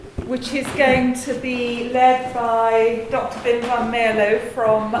which is going to be led by Dr. Wim van Meerlo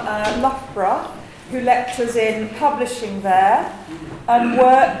from Loughborough, who lectures in publishing there and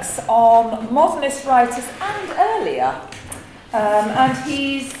works on modernist writers and earlier. And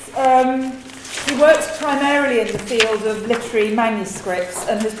he works primarily in the field of literary manuscripts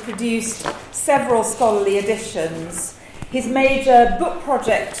and has produced several scholarly editions. His major book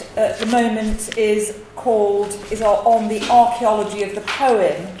project at the moment is on the archaeology of the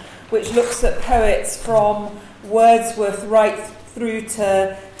poem, which looks at poets from Wordsworth right through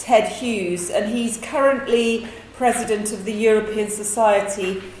to Ted Hughes, and he's currently president of the European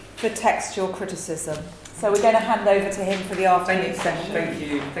Society for Textual Criticism. So we're going to hand over to him for the afternoon session.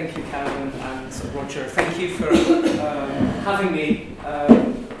 Thank you, Karen and Roger. Thank you for having me.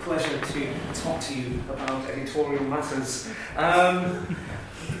 Pleasure to talk to you about editorial matters.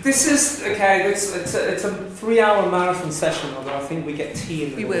 This is okay. It's a 3-hour marathon session, although I think we get tea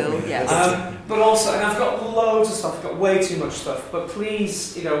in the morning. We will, yes. But also, and I've got loads of stuff. I've got way too much stuff. But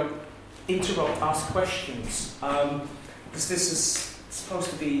please, interrupt, ask questions, because this is supposed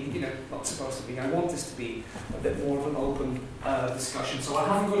to be, not supposed to be. I want this to be a bit more of an open discussion. So I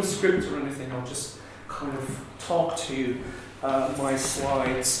haven't got a script or anything. I'll just kind of talk to my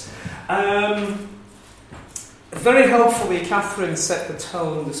slides. Very helpfully, Catherine set the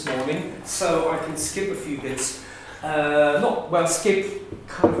tone this morning, so I can skip a few bits. Skip,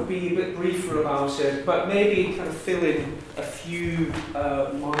 kind of be a bit briefer about it, but maybe kind of fill in a few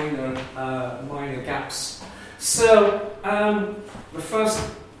minor gaps. So, the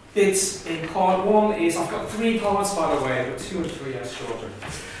first bit in part 1 is, I've got 3 parts by the way, but 2 and 3 are shorter.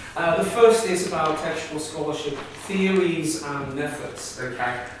 The first is about textual scholarship theories and methods,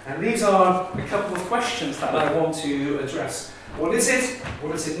 okay? And these are a couple of questions that I want to address. What is it?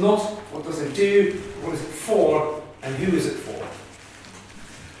 What is it not? What does it do? What is it for? And who is it for?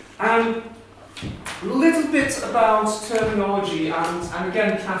 And a little bit about terminology, and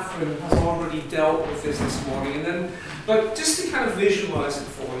again, Catherine has already dealt with this morning, but just to kind of visualize it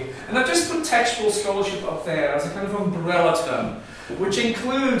for you. And I've just put textual scholarship up there as a kind of umbrella term, which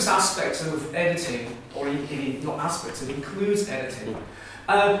includes aspects of editing, or not aspects, it includes editing,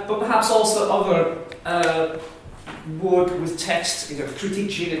 but perhaps also other work with text,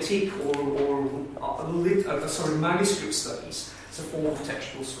 critique génétique or manuscript studies. It's a form of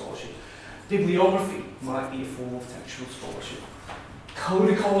textual scholarship. Bibliography might be a form of textual scholarship.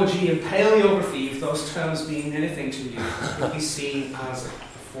 Codicology and paleography, if those terms mean anything to you, could be seen as a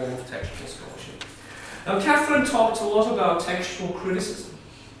form of textual scholarship. Now, Catherine talked a lot about textual criticism.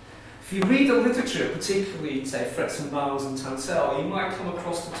 If you read the literature, particularly, say, Fretz and Bowers and Tansel, you might come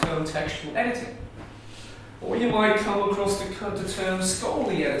across the term textual editing. Or you might come across the term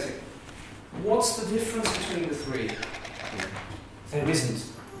scholarly editing. What's the difference between the three? There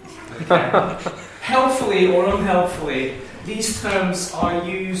isn't. Okay. Helpfully or unhelpfully, these terms are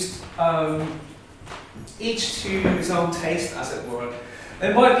used each to his own taste, as it were.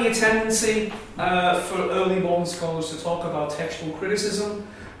 There might be a tendency for early modern scholars to talk about textual criticism.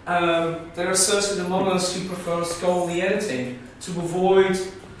 There are certain among us who prefer scholarly editing to avoid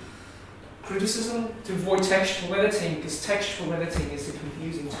criticism, to avoid textual editing, because textual editing is a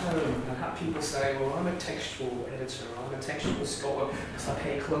confusing term. And have people say, well, I'm a textual editor, or I'm a textual scholar, because I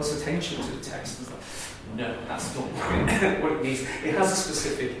pay close attention to the text. And no, that's not what it means. It has a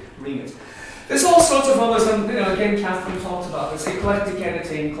specific remit. There's all sorts of others, and again, Catherine talked about this: eclectic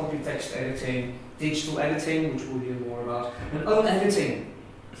editing, copy text editing, digital editing, which we'll hear more about, and unediting,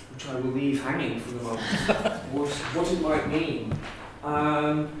 which I will leave hanging for the moment. what it might mean.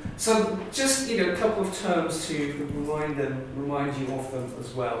 So just a couple of terms to remind you of them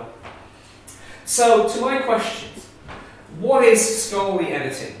as well. So to my questions, what is scholarly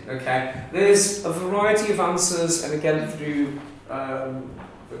editing? Okay, there's a variety of answers, and again through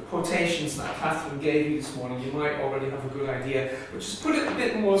the quotations that Catherine gave you this morning, you might already have a good idea. But just put it a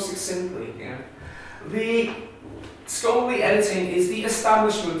bit more succinctly. The scholarly editing is the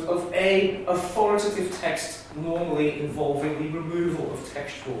establishment of an authoritative text, normally involving the removal of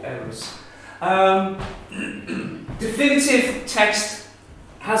textual errors. Definitive text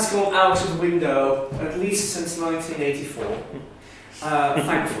has gone out of the window at least since 1984,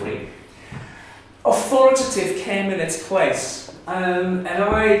 thankfully. Authoritative came in its place, and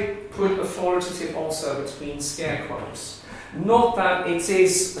I put authoritative also between scare quotes. Not that it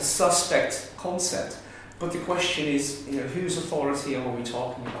is a suspect concept, but the question is, whose authority are we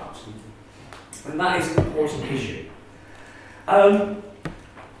talking about? And that is an important issue. Now,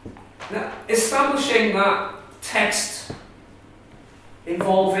 establishing that text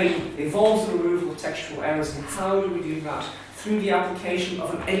involves the removal of textual errors, and how do we do that? through the application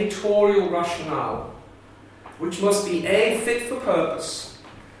of an editorial rationale, which must be A, fit for purpose,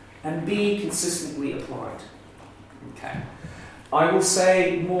 and B, consistently applied. Okay. I will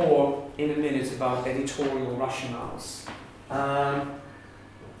say more in a minute about editorial rationales.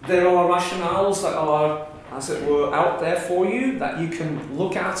 There are rationales that are, as it were, out there for you that you can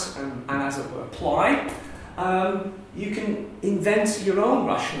look at and as it were, apply. You can invent your own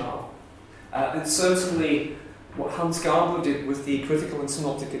rationale. And certainly what Hans Gabler did with the critical and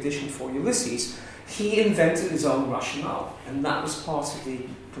synoptic edition for Ulysses, he invented his own rationale, and that was part of the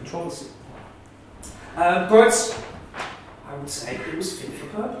controversy. But I would say it was fit for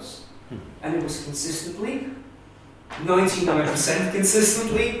purpose. And it was consistently, 99%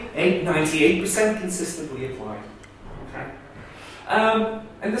 consistently, 98% consistently applied. Okay?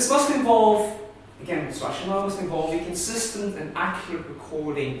 And this must involve, again, this rationale must involve a consistent and accurate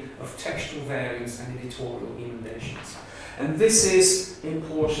recording of textual variants and editorial emendations. And this is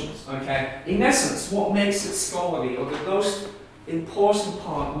important, okay? In essence, what makes it scholarly, or the most important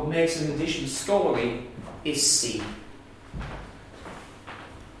part, what makes an edition scholarly, is C.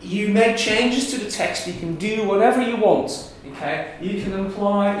 You make changes to the text, you can do whatever you want, okay? You can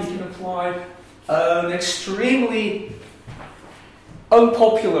apply an extremely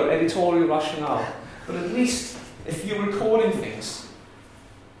unpopular editorial rationale, but at least if you're recording things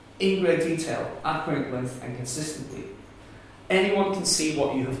in great detail, at great length and consistently, anyone can see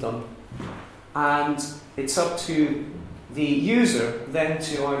what you have done. And it's up to the user then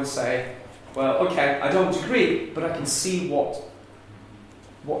to either say, well, okay, I don't agree, but I can see what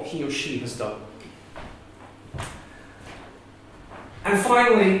he or she has done. And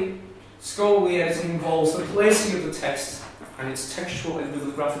finally, scholarly editing involves the placing of the text and its textual and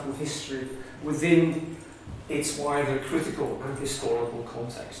bibliographical history within its wider critical and historical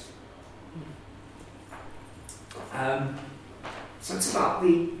context. So it's about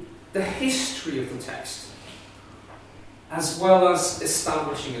the history of the text, as well as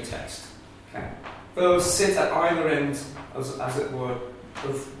establishing a text. Okay? Those sit at either end, as it were,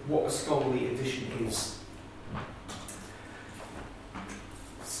 of what a scholarly edition is.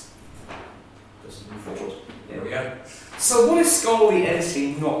 Let's move forward. There we go. So what is scholarly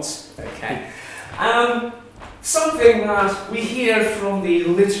editing not? Okay. Something that we hear from the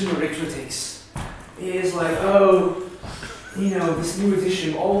literary critics is like, oh, this new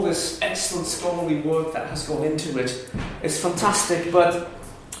edition, all this excellent scholarly work that has gone into it is fantastic, but,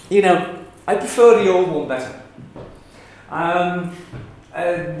 I prefer the old one better.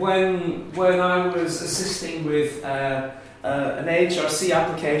 When I was assisting with an AHRC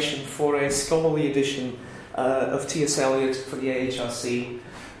application for a scholarly edition of T.S. Eliot for the AHRC,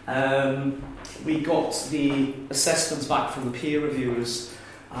 we got the assessments back from the peer reviewers,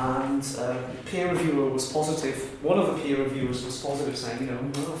 and the peer reviewer was positive. One of the peer reviewers was positive,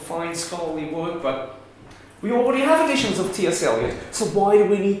 saying, fine scholarly work, but we already have editions of T.S. Eliot, so why do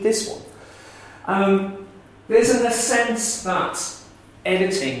we need this one? There's a sense that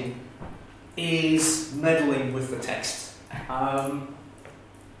editing is meddling with the text.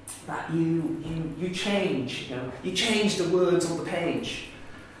 That you change, you change the words on the page.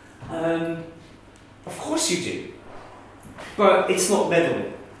 Of course you do, but it's not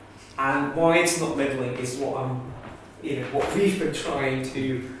meddling. And why it's not meddling is what we've been trying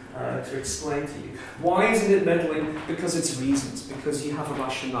to explain to you. Why isn't it meddling? Because it's reasons. Because you have a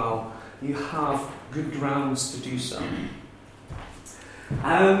rationale. You have good grounds to do so.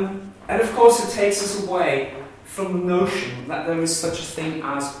 And of course it takes us away from the notion that there is such a thing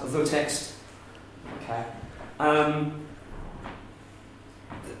as the text. Okay.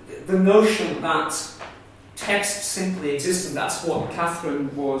 The notion that text simply exists, and that's what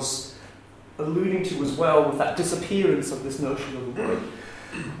Catherine was alluding to as well with that disappearance of this notion of the word.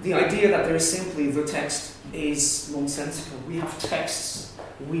 The idea that there is simply the text is nonsensical. We have texts.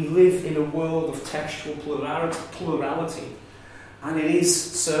 We live in a world of textual plurality. And it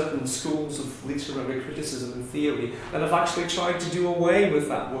is certain schools of literary criticism and theory that have actually tried to do away with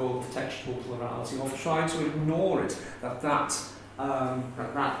that world of textual plurality, or tried to ignore it, that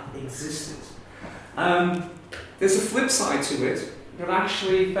existed. There's a flip side to it, that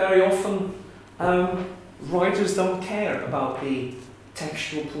actually very often writers don't care about the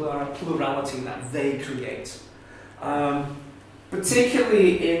textual plurality that they create.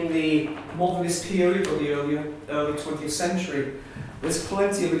 Particularly in the modernist period, or the early 20th century, there's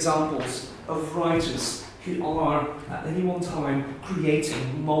plenty of examples of writers who are, at any one time,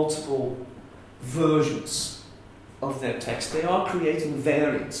 creating multiple versions of their text. They are creating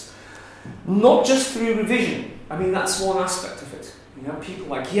variants. Not just through revision. I mean, that's one aspect of it. People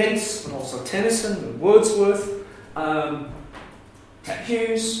like Yeats, but also Tennyson and Wordsworth, Ted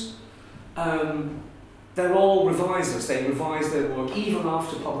Hughes, they're all revisers. They revise their work even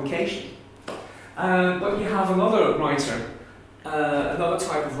after publication. But you have another writer, another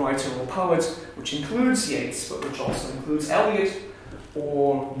type of writer or poet, which includes Yeats, but which also includes Eliot,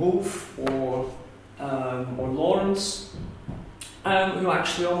 or Woolf, or Lawrence, who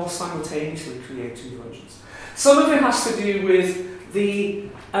actually almost simultaneously create two versions. Some of it has to do with the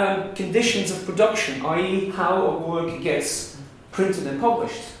conditions of production, i.e. how a work gets printed and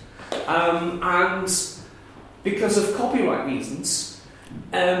published. And because of copyright reasons,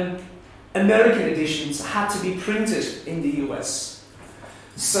 American editions had to be printed in the US.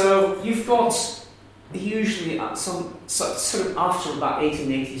 So you've got usually at some sort of after about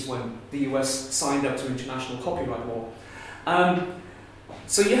 1880s when the US signed up to international copyright law.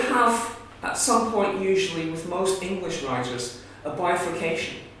 So you have at some point usually with most English writers a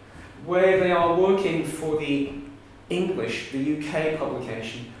bifurcation where they are working for the English, the UK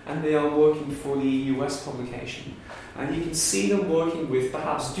publication, and they are working for the US publication. And you can see them working with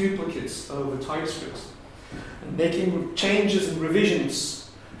perhaps duplicates over typescripts and making changes and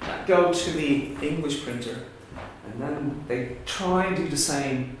revisions that go to the English printer. And then they try and do the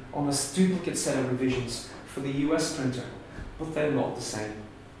same on a duplicate set of revisions for the US printer, but they're not the same.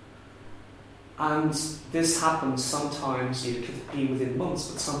 And this happens sometimes, it could be within months,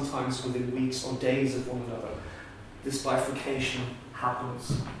 but sometimes within weeks or days of one another. This bifurcation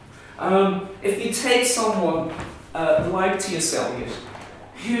happens. If you take someone like T.S. Eliot,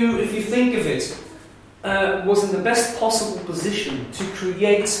 who, if you think of it, was in the best possible position to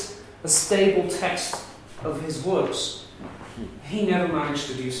create a stable text of his works, he never managed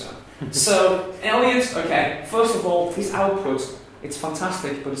to do so. So, Eliot, okay, first of all, his output, it's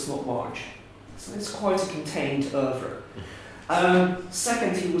fantastic, but it's not large. So it's quite a contained oeuvre.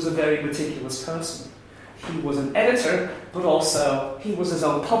 Second, he was a very meticulous person. He was an editor, but also he was his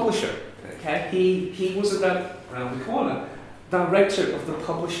own publisher. Okay, he was around the corner, director of the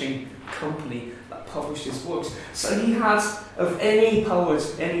publishing company that published his works. So he had, of any poet,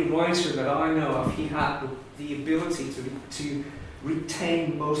 any writer that I know of, he had the ability to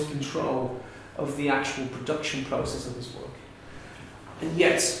retain most control of the actual production process of his work. And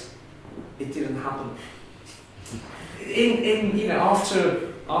yet, it didn't happen.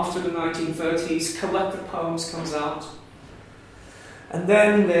 After the 1930s, collected poems comes out, and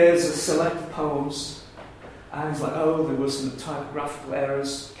then there's a selected poems, and it's like, oh, there were some typographical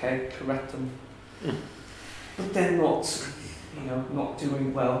errors, okay, correct them. But they're not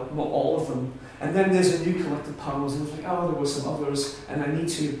doing well, not all of them. And then there's a new collected poems, and it's like, oh, there were some others, and I need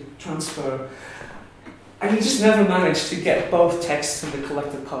to transfer. And you just never managed to get both texts in the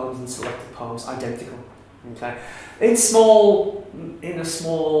collected poems and selected poems identical. Okay, in a small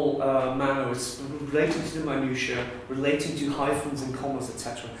manner, it's relating to the minutiae, relating to hyphens and commas,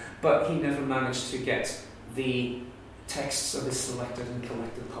 etc. But he never managed to get the texts of his selected and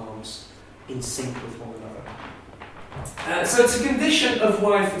collected poems in sync with one another. So it's a condition of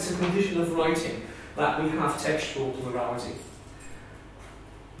life, it's a condition of writing, that we have textual plurality.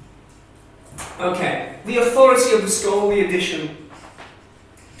 Okay, the authority of the scholarly edition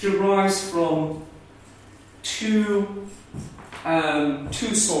derives from two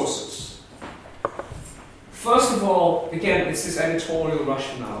sources. First of all, again, it's this editorial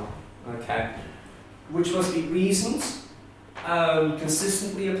rationale, okay, which must be reasoned,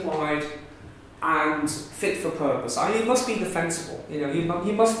 consistently applied, and fit for purpose. It must be defensible.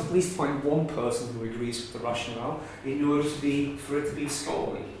 You must at least find one person who agrees with the rationale in order for it to be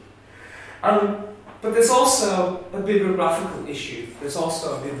scholarly. But there's also a bibliographical issue. There's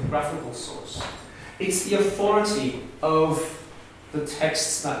also a bibliographical source. It's the authority of the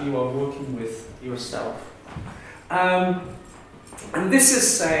texts that you are working with yourself. And this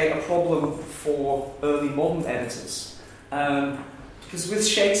is, say, a problem for early modern editors. Because with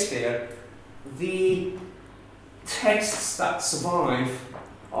Shakespeare, the texts that survive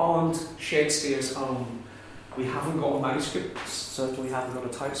aren't Shakespeare's own. We haven't got a manuscript, certainly haven't got a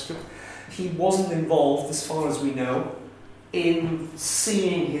typescript. He wasn't involved, as far as we know, in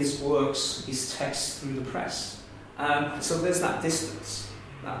seeing his works, his texts through the press. So there's that distance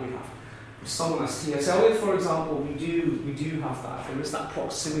that we have. With someone like T.S. Eliot, for example, we do have that. There is that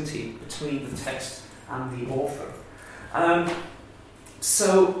proximity between the text and the author.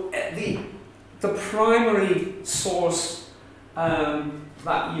 So the primary source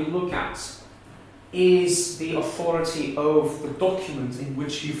that you look at is the authority of the document in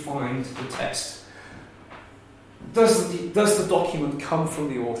which you find the text. Does the document come from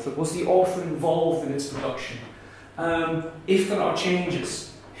the author? Was the author involved in its production? If there are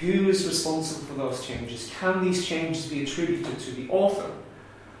changes, Who is responsible for those changes? Can these changes be attributed to the author?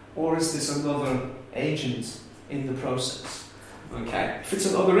 Or is this another agent in the process? Okay, if it's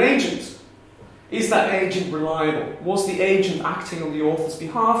another agent, is that agent reliable? Was the agent acting on the author's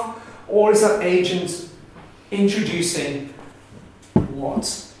behalf? Or is that agent introducing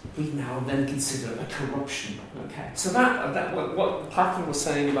what we now then consider a corruption? Okay, so that what Catherine was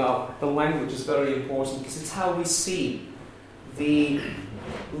saying about the language is very important, because it's how we see the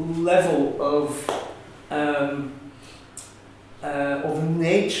level of or the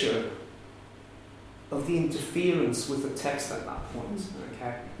nature of the interference with the text at that point.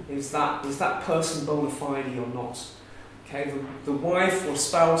 Okay, is that person bona fide or not? Okay, the wife or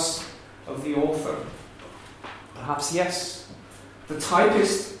spouse of the author, perhaps yes. The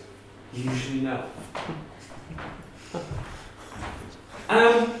typist, usually no.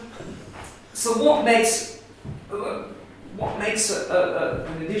 So what makes an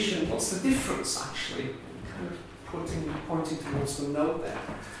edition? What's the difference actually? Kind of pointing towards the note there.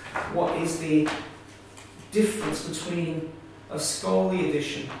 What is the difference between a scholarly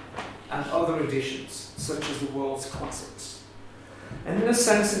edition and other editions, such as the world's classics? And in a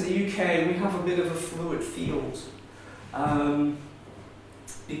sense, in the UK, we have a bit of a fluid field,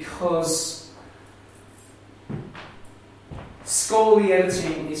 because scholarly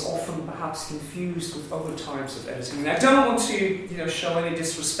editing is often perhaps confused with other types of editing. And I don't want to, show any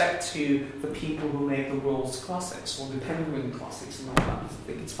disrespect to the people who make the world's classics or the Penguin classics and all that. I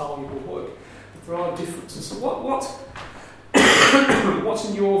think it's valuable work, but there are differences. So what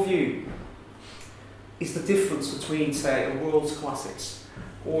in your view is the difference between, say, a world's classics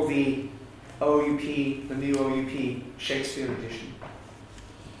or the OUP, the new OUP Shakespeare edition?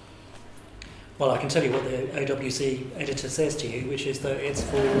 Well, I can tell you what the OWC editor says to you, which is that it's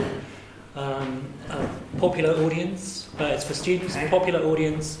for a popular audience, it's for students, popular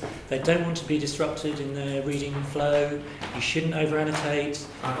audience. They don't want to be disrupted in their reading flow. You shouldn't over-annotate.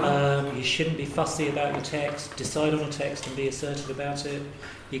 You shouldn't be fussy about your text. Decide on a text and be assertive about it.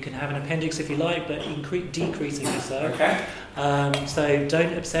 You can have an appendix if you like, but decreasingly so. Okay. So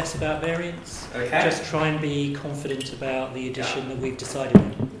don't obsess about variants. Okay. Just try and be confident about the edition that we've decided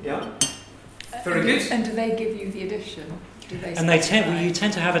on. Yeah. Very good. And do they give you the edition? You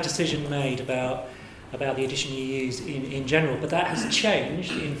tend to have a decision made about the edition you use in general, but that has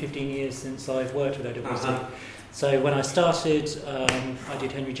changed in 15 years since I've worked with OWC. So when I started, I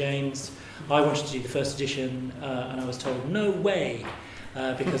did Henry James. I wanted to do the first edition, and I was told, no way,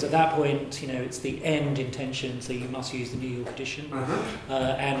 because at that point, it's the end intention, so you must use the New York edition,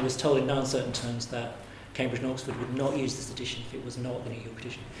 and was told in no uncertain terms that Cambridge and Oxford would not use this edition if it was not the New York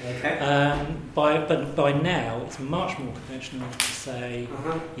edition. Okay. But by now, it's much more conventional to say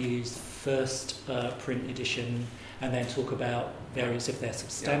use first print edition and then talk about variants if they're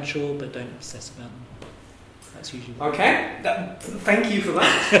substantial, but don't obsess about them. That's usually okay. Thank you for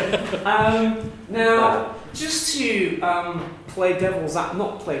that. Now, just to not play devil's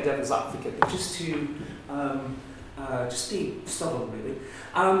advocate, but just to just be stubborn, really.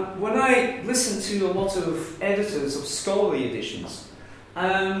 When I listen to a lot of editors of scholarly editions,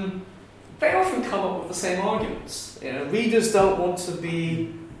 they often come up with the same arguments. Readers don't want to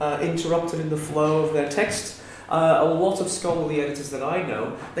be interrupted in the flow of their text. A lot of scholarly editors that I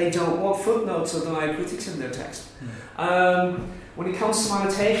know, they don't want footnotes or diacritics in their text. When it comes to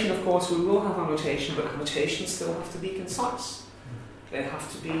annotation, of course, we will have annotation, but annotations still have to be concise. They have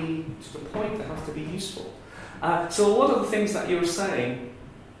to be to the point, they have to be useful. So a lot of the things that you're saying,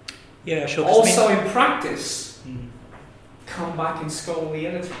 also in practice, come back in scholarly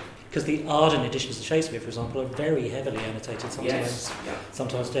editing. Because the Arden editions of Shakespeare, for example, are very heavily annotated sometimes,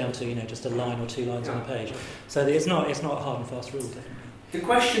 sometimes down to just a line or 2 lines on a page. So it's not a hard and fast rule, definitely. The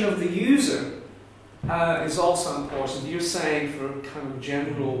question of the user is also important. You're saying for kind of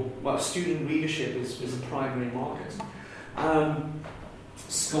general, student readership is a primary market.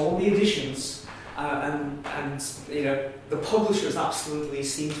 Scholarly editions. And the publishers absolutely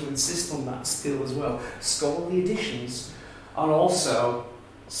seem to insist on that still as well. Scholarly editions are also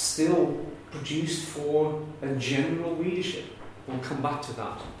still produced for a general readership. We'll come back to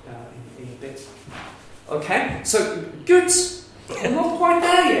that in a bit. Okay, so good. We're not quite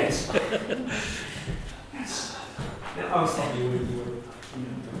there yet. Yes. I'll stop you with your.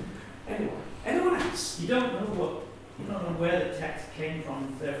 Anyone else? You don't know where the text came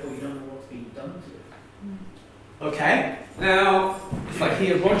from, therefore you don't know what's being done to it. Okay, now, if I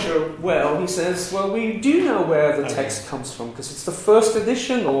hear Roger well, he says, well, we do know where the text comes from, because it's the first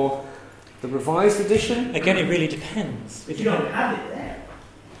edition or the revised edition. Again, it really depends. But you don't have it there.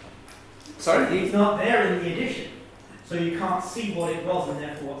 Sorry? It's not there in the edition. So you can't see what it was and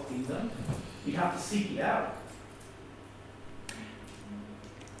therefore what's been done. You have to seek it out.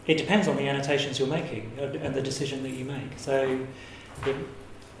 It depends on the annotations you're making and the decision that you make. So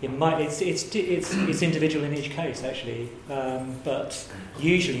it's individual in each case actually, but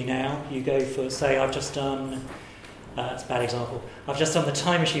usually now you go for, say, I've just done. It's a bad example. I've just done The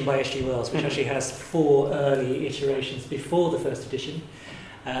Time Machine by H.G. Wells, which actually has 4 early iterations before the first edition,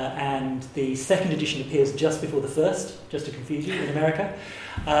 and the second edition appears just before the first, just to confuse you, in America.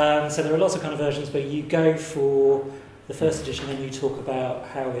 So there are lots of kind of versions, but you go for the first edition and you talk about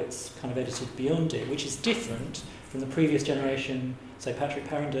how it's kind of edited beyond it, which is different from the previous generation, say Patrick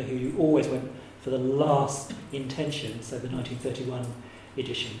Parender, who always went for the last intention, so the 1931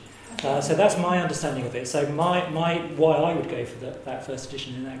 edition. So that's my understanding of it. So why I would go for that first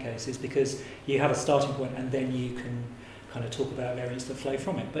edition in that case is because you have a starting point and then you can kind of talk about variants that flow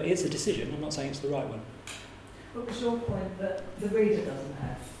from it. But it's a decision. I'm not saying it's the right one. What was your point that the reader doesn't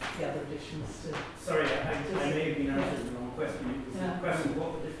have the other editions to... Sorry, I may have been answering the wrong question. It was the question,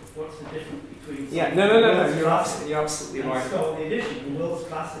 what's the difference between... Yeah, no. You're absolutely right. So the edition, the World's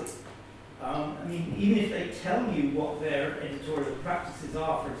Classic, I mean, even if they tell you what their editorial practices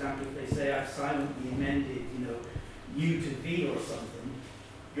are, for example, if they say I've silently amended, U to V or something,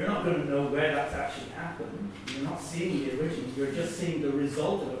 you're not going to know where that's actually happened. You're not seeing the original. You're just seeing the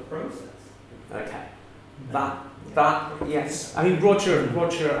result of a process. Okay. That yes. I mean,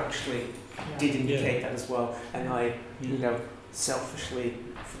 Roger actually did indicate that as well, and I, selfishly,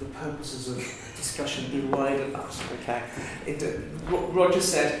 for the purposes of discussion, belied at that. Okay. Roger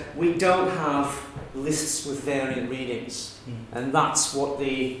said we don't have lists with variant readings, and that's what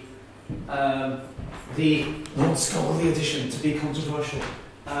the World Scholarly Edition, to be controversial,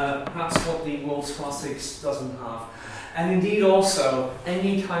 that's what the World's Classics doesn't have. And indeed also,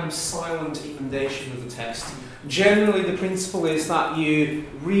 any kind of silent emendation of the text. Generally the principle is that you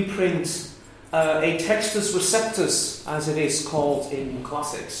reprint a textus receptus, as it is called in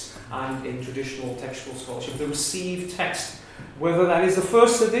classics and in traditional textual scholarship, the received text. Whether that is the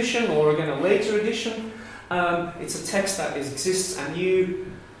first edition or again a later edition, it's a text that exists, and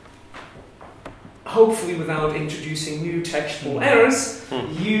you, hopefully without introducing new textual errors,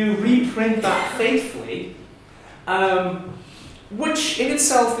 you reprint that faithfully. Which in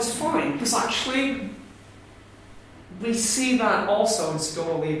itself is fine, because actually we see that also in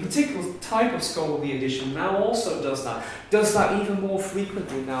scholarly, a particular type of scholarly edition now also does that even more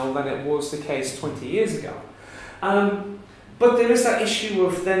frequently now than it was the case 20 years ago. But there is that issue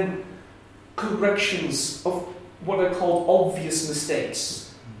of then corrections of what are called obvious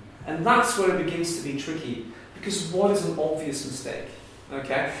mistakes, and that's where it begins to be tricky, because what is an obvious mistake?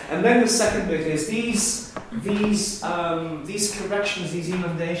 Okay, and then the second bit is these corrections, these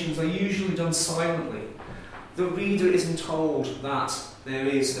emendations are usually done silently. The reader isn't told that there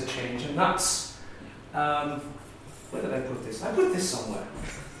is a change, and that's where did I put this? I put this somewhere.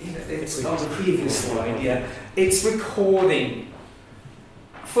 It's on the previous slide. Yeah, it's recording.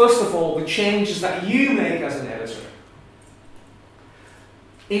 First of all, the changes that you make as an editor,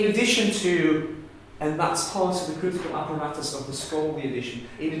 in addition to. And that's part of the critical apparatus of the scholarly edition,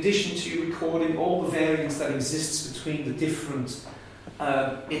 in addition to recording all the variants that exists between the different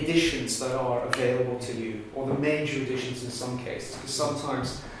editions that are available to you, or the major editions in some cases, because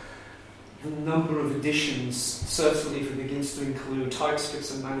sometimes the number of editions, certainly if it begins to include typescripts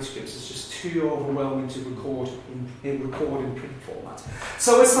and manuscripts, is just too overwhelming to record in print format.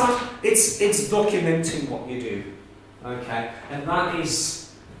 So it's documenting what you do, okay, and that is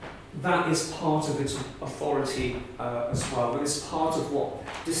part of its authority as well. And it's part of what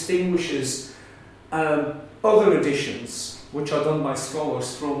distinguishes other editions, which are done by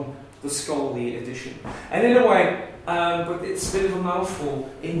scholars, from the scholarly edition. And in a way, but it's a bit of a mouthful,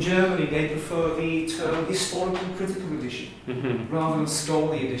 in Germany they prefer the term historical critical edition rather than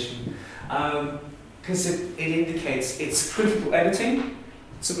scholarly edition, because it indicates it's critical editing.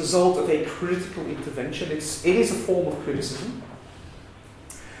 It's a result of a critical intervention. It is a form of criticism.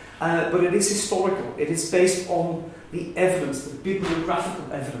 But it is historical. It is based on the evidence, the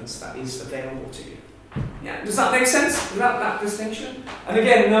bibliographical evidence that is available to you. Yeah, does that make sense? That distinction? And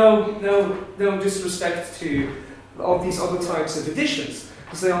again, no disrespect to all these other types of editions,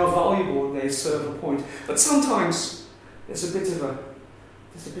 because they are valuable and they serve a point. But sometimes there's a bit of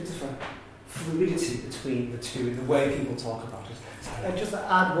a fluidity between the two in the way people talk about it. I'd just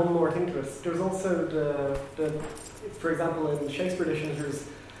add one more thing to it. There's also the for example, in Shakespeare editions,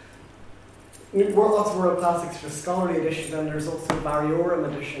 there's lots of world classics for scholarly editions, and there's also variorum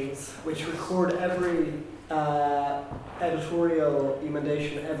editions, which record every editorial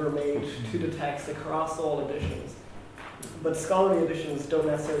emendation ever made to the text across all editions. but scholarly editions don't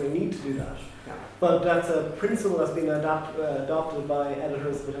necessarily need to do that. Yeah. But that's a principle that's been adopted by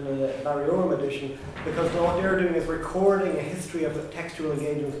editors within a Variorum edition, because what they're doing is recording a history of the textual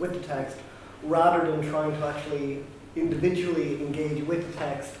engagement with the text, rather than trying to actually individually engage with the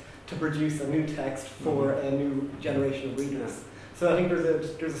text to produce a new text for a new generation of readers. So I think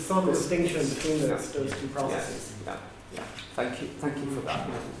there's a subtle distinction between those two processes. Yeah. Thank you for that.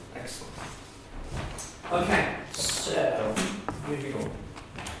 Excellent. Okay, so moving on.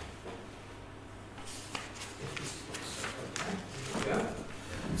 Yeah.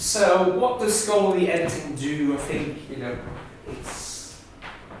 So what does scholarly editing do? I think it's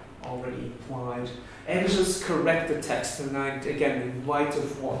already implied. Editors correct the text, and again, in light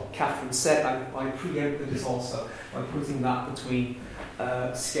of what Catherine said, I preempted this also by putting that between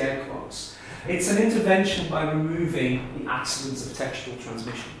scare quotes. It's an intervention by removing the accidents of textual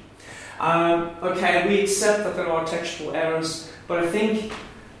transmission. Okay, we accept that there are textual errors, but I think,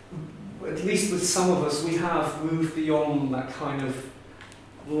 at least with some of us, we have moved beyond that kind of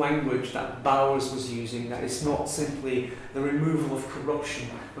language that Bowers was using, that it's not simply the removal of corruption,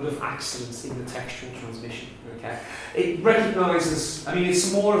 but of accidents in the textual transmission. Okay, it recognises,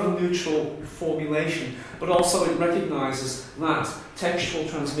 it's more of a neutral formulation, but also it recognises that textual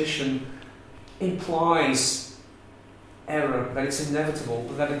transmission implies error, that it's inevitable,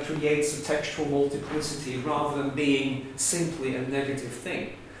 but that it creates a textual multiplicity rather than being simply a negative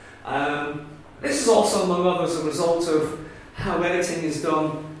thing. This is also, among others, a result of how editing is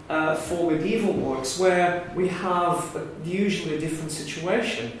done for medieval works, where we have usually a different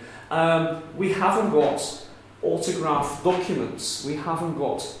situation. We haven't got autographed documents. We haven't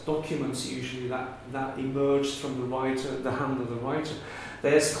got documents usually that emerged from the hand of the writer.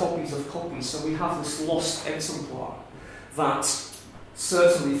 There's copies of copies, so we have this lost exemplar that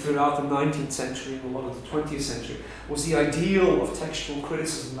certainly throughout the 19th century and a lot of the 20th century was the ideal of textual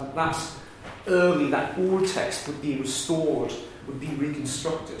criticism, that ur-text would be restored, would be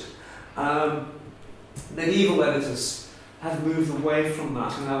reconstructed. Medieval editors have moved away from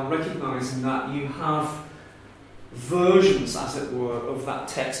that and are recognising that you have versions, as it were, of that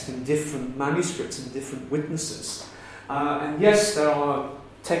text in different manuscripts and different witnesses. And yes, there are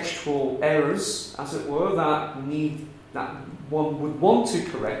textual errors, as it were, that one would want to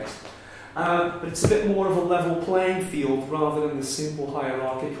correct, but it's a bit more of a level playing field rather than the simple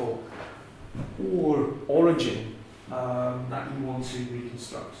hierarchical or origin that you want to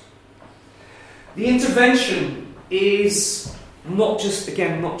reconstruct. The intervention is not just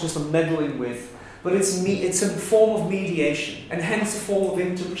a meddling with, but it's a form of mediation, and hence a form of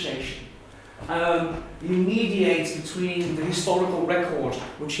interpretation. You mediate between the historical record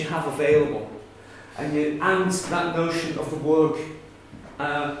which you have available and that notion of the work,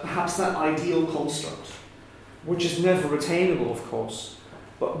 perhaps that ideal construct, which is never attainable, of course,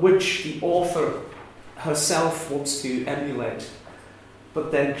 but which the author herself wants to emulate,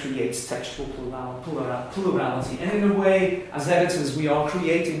 but then creates textual plurality. And in a way, as editors, we are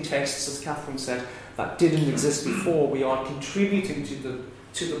creating texts, as Catherine said, that didn't exist before. We are contributing to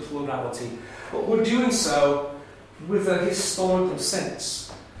the plurality, but we're doing so with a historical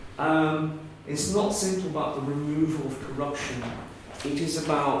sense. It's not simply about the removal of corruption. It is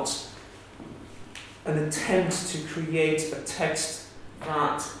about an attempt to create a text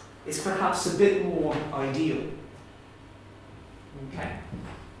that is perhaps a bit more ideal. Okay.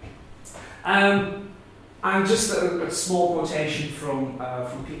 And just a small quotation from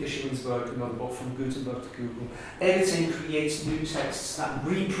Peter Schillingsberg, another book, From Gutenberg to Google. Editing creates new texts that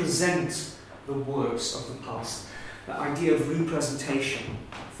represent the works of the past. The idea of representation,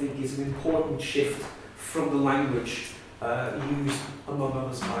 I think, is an important shift from the language used, among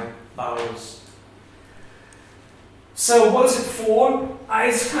others, by Bowers. So what is it for?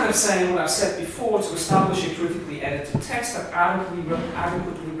 It's kind of saying what I've said before, to establish a critically edited text that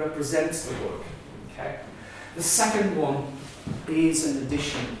adequately represents the work. Okay. The second one is an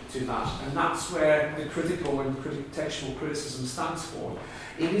addition to that, and that's where the critical and textual criticism stands for.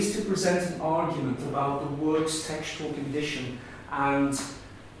 It is to present an argument about the work's textual condition and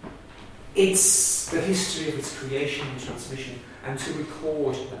the history of its creation and transmission, and to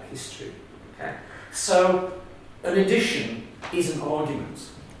record that history. Okay. So an addition is an argument.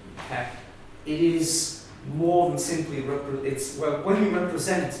 Okay. It is more than simply when you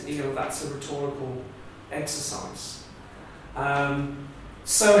represent, that's a rhetorical exercise.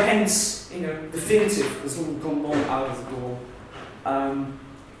 So hence, definitive has gone long out of the door.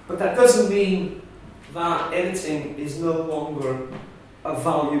 But that doesn't mean that editing is no longer a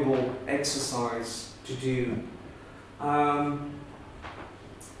valuable exercise to do.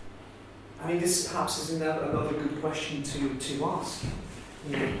 I mean, this perhaps is another good question to ask.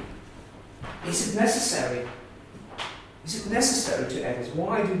 You know, is it necessary? Is it necessary to edit?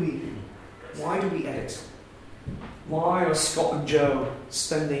 Why do we edit? Why are Scott and Joe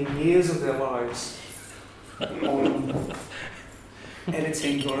spending years of their lives on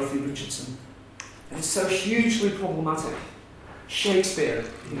editing Dorothy Richardson? And it's so hugely problematic. Shakespeare,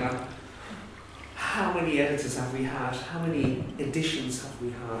 you know, how many editors have we had? How many editions have we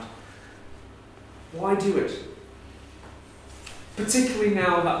had? Why do it? Particularly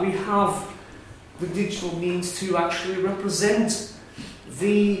now that we have the digital means to actually represent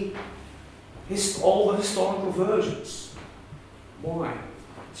all the historical versions. Why?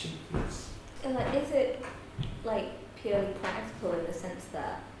 Yes. And is it purely practical in the sense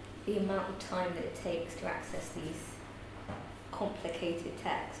that the amount of time that it takes to access these complicated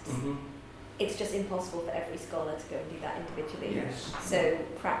texts, it's just impossible for every scholar to go and do that individually. Yes. So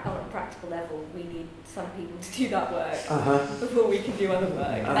on a practical level, we need some people to do that work before we can do other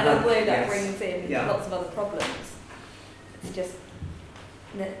work. And although that brings in lots of other problems, it's just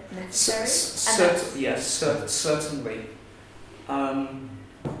necessary. Certainly.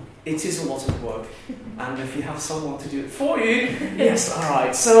 It is a lot of work, and if you have someone to do it for you, yes, all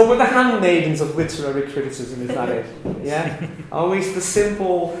right. So we're the handmaidens of literary criticism, is that it? Yeah, always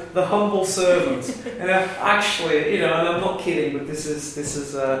the humble servant. Actually, and I'm not kidding, but this is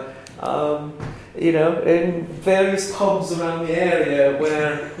in various pubs around the area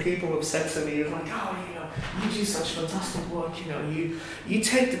where people have said to me, like, you do such fantastic work. You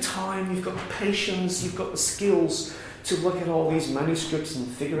take the time, you've got the patience, you've got the skills to look at all these manuscripts and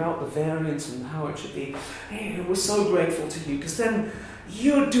figure out the variants and how it should be. Hey, we're so grateful to you, because then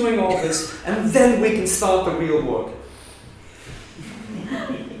you're doing all this, and then we can start the real work.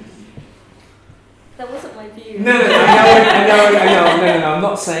 That wasn't my view. No, I know. I'm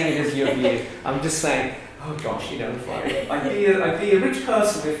not saying it is your view. I'm just saying, oh gosh, if I'd be a rich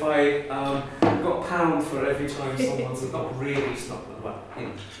person if I got a pound for every time someone's not really, it's not well,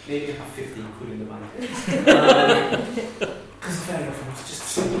 maybe have 15 quid in the bank. Because very often it's just a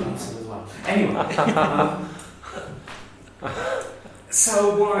simple person as well. Anyway,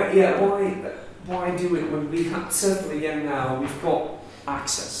 so why do it when we have, certainly again now we've got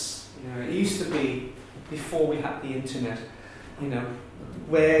access. It used to be before we had the internet.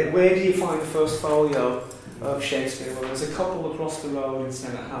 Where do you find the first folio of Shakespeare? Well, there's a couple across the road in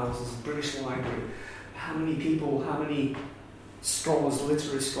Senate House. There's a British Library. How many scholars,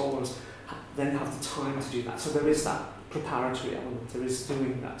 literary scholars, then have the time to do that? So there is that preparatory element. There is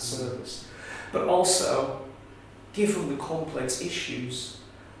doing that service. But also, given the complex issues,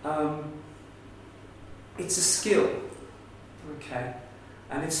 it's a skill, okay?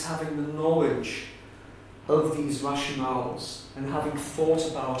 And it's having the knowledge of these rationales and having thought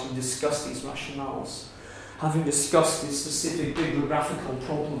about and discussed these rationales, having discussed these specific bibliographical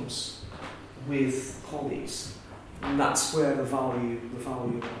problems with colleagues, and that's where the value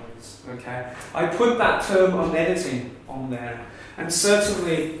lies. Okay, I put that term on editing on there, and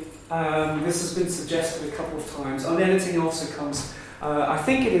certainly this has been suggested a couple of times. On editing also comes. I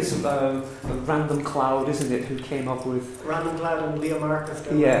think it is Random Cloud, isn't it, who came up with... Random Cloud and Leo Marcus.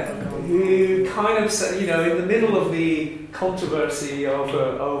 Who kind of said, in the middle of the controversy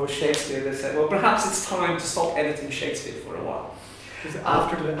over Shakespeare, they said, well, perhaps it's time to stop editing Shakespeare for a while.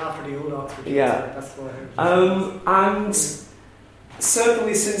 After the old Oxford. Yeah. That's what and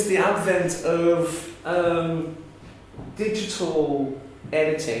certainly since the advent of digital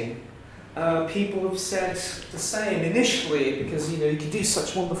editing, people have said the same initially, because you can do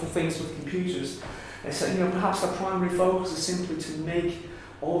such wonderful things with computers. They said, perhaps our primary focus is simply to make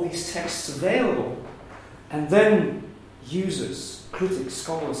all these texts available, and then users, critics,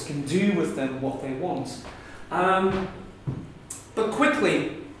 scholars can do with them what they want. But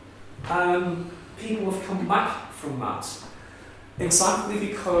quickly, people have come back from that, exactly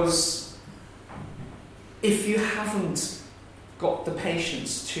because if you haven't got the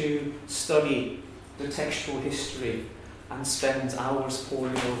patience to study the textual history and spend hours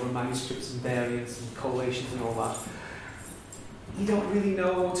poring over manuscripts and variants and collations and all that, you don't really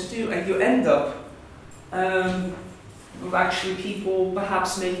know what to do, and you end up with actually people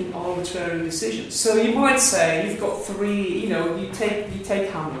perhaps making arbitrary decisions. So you might say you've got three, you take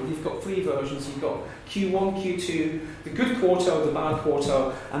Hamlet, you've got three versions, you've got Q1, Q2, the good quarto, the bad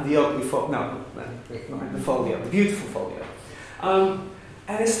quarto, and the ugly folio, the folio, the beautiful folio. And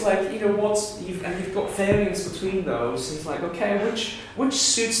it's like, you've got variance between those. It's like, okay, which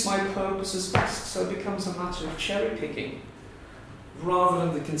suits my purposes best? So it becomes a matter of cherry picking rather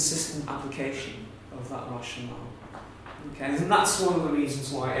than the consistent application of that rationale. Okay, and that's one of the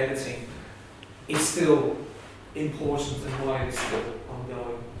reasons why editing is still important and why it's still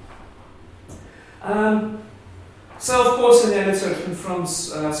ongoing. So of course an editor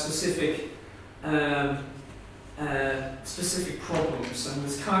confronts specific problems, and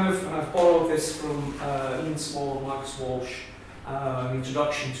it's kind of, and I've borrowed this from Ian Small and Marcus Walsh, an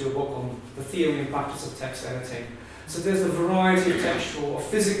introduction to a book on the theory and practice of text editing. So there's a variety of textual or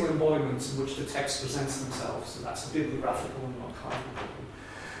physical embodiments in which the text presents themselves, so that's a bibliographical and archival problem.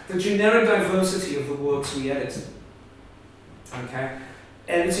 The generic diversity of the works we edit. Okay?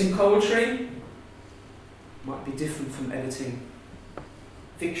 Editing poetry might be different from editing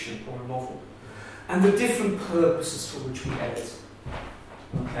fiction or a novel. And the different purposes for which we edit.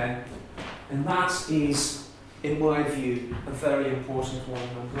 Okay? And that is, in my view, a very important one,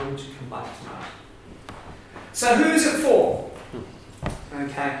 and I'm going to come back to that. So who is it for?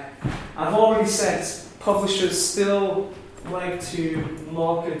 Okay, I've already said publishers still like to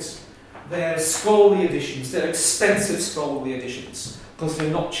market their scholarly editions, their expensive scholarly editions, because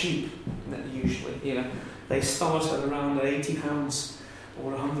they're not cheap usually. You know, they start at around £80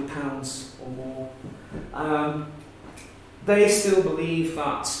 or £100 or more. They still believe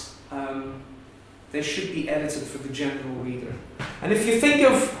that they should be edited for the general reader. And if you think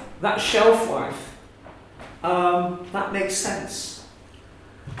of that shelf life, that makes sense.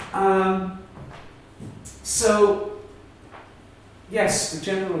 So, yes, the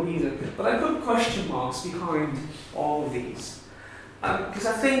general reader. But I put question marks behind all of these. Because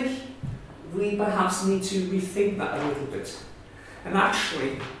I think we perhaps need to rethink that a little bit. And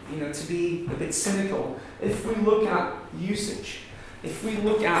actually, you know, to be a bit cynical, if we look at usage, if we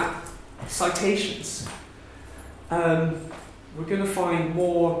look at citations, we're going to find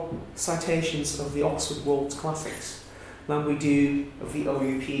more citations of the Oxford World's Classics than we do of the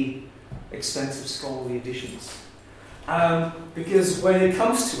OUP expensive scholarly editions. Because when it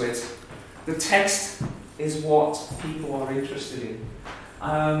comes to it, the text is what people are interested in.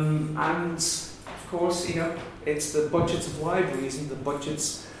 And of course, you know, it's the budgets of libraries and the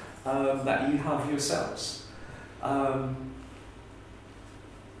budgets that you have yourselves.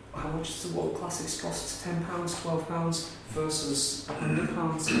 How much does the World Classics cost? £10, £12 versus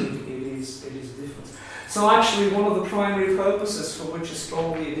 £100. It is different. So actually, one of the primary purposes for which a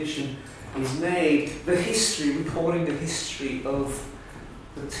scholarly edition is made, the history, recording the history of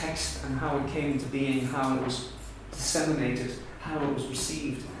the text and how it came into being, how it was disseminated, how it was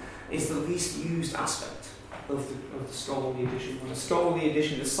received, is the least used aspect of the scholarly edition. When a scholarly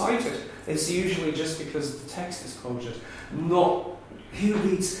edition is cited, it's usually just because the text is quoted, not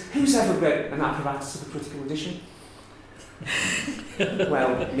who's ever read an apparatus of a critical edition?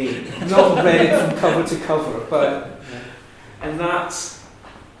 Well, me. Not read it from cover to cover, but and that's,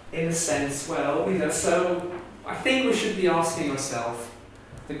 in a sense, well, you know, so I think we should be asking ourselves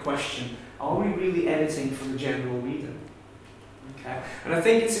the question, are we really editing for the general reader? Okay. And I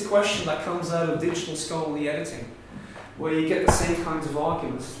think it's a question that comes out of digital scholarly editing, where you get the same kinds of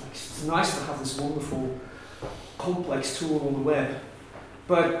arguments. Like, it's nice to have this wonderful, complex tool on the web,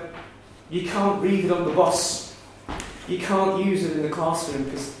 but you can't read it on the bus. You can't use it in the classroom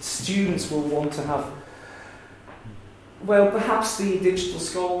because students will want to have. Well, perhaps the digital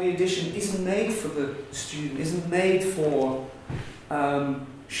scholarly edition isn't made for the student, isn't made for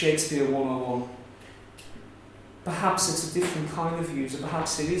Shakespeare 101. Perhaps it's a different kind of user.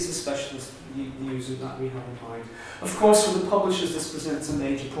 Perhaps it is a specialist user that we have in mind. Of course, for the publishers, this presents a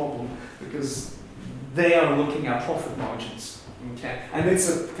major problem because they are looking at profit margins. Okay, and it's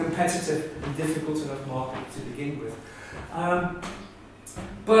a competitive and difficult enough market to begin with.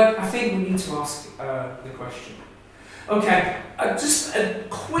 But I think we need to ask the question. Okay, just a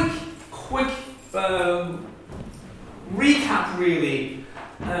quick recap, really,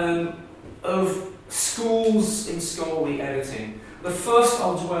 of schools in scholarly editing. The first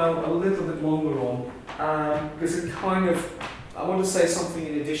I'll dwell a little bit longer on, because it kind of, I want to say something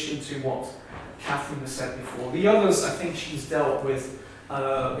in addition to what Catherine has said before. The others, I think she's dealt with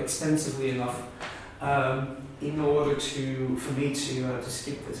extensively enough in order for me to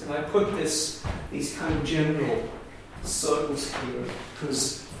skip this. And I put these kind of general circles here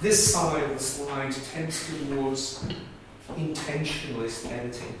because this side of the slide tends towards intentionalist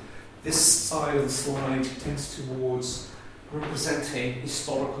editing. This side of the slide tends towards representing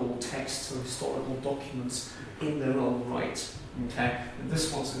historical texts or historical documents in their own right. Okay, and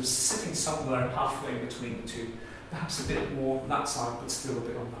this one's sort of sitting somewhere halfway between the two, perhaps a bit more on that side, but still a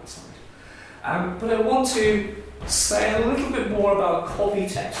bit on that side. But I want to say a little bit more about copy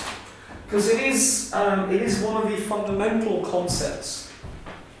text, because it is one of the fundamental concepts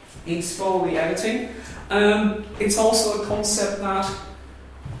in scholarly editing. It's also a concept that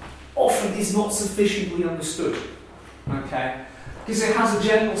often is not sufficiently understood, okay? Because it has a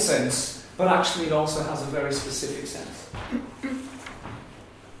general sense, but actually it also has a very specific sense.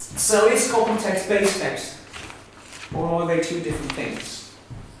 So is copy text base text, or are they two different things?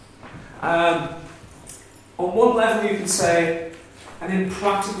 On one level you can say, and in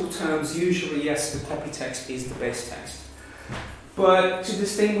practical terms, usually yes, the copy text is the base text. But to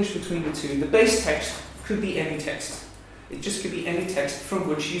distinguish between the two, the base text could be any text. It just could be any text from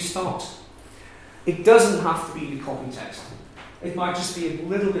which you start. It doesn't have to be the copy text. It might just be a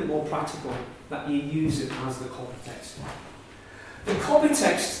little bit more practical that you use it as the copy text. The copy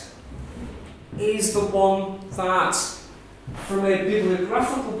text is the one that, from a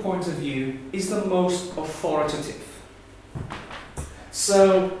bibliographical point of view, is the most authoritative.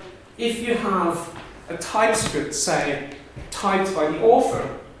 So, if you have a TypeScript, say, typed by the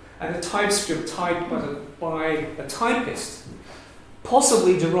author, and a TypeScript typed by a typist,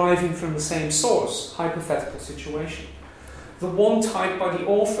 possibly deriving from the same source, hypothetical situation, the one typed by the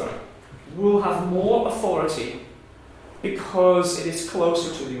author will have more authority because it is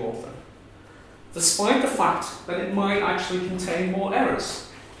closer to the author, despite the fact that it might actually contain more errors,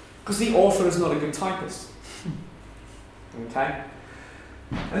 because the author is not a good typist. Okay?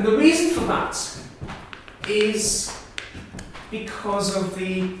 And the reason for that is because of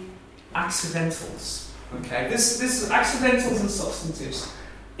the accidentals. Okay? This accidentals and substantives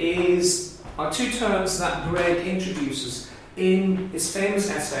are two terms that Greg introduces in his famous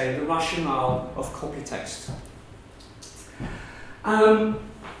essay, The Rationale of Copy Text.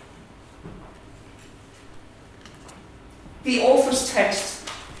 The author's text,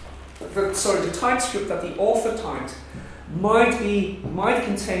 the TypeScript that the author typed might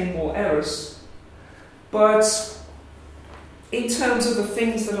contain more errors, but in terms of the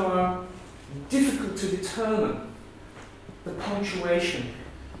things that are difficult to determine, the punctuation,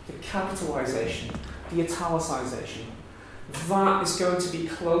 the capitalization, the italicization, that is going to be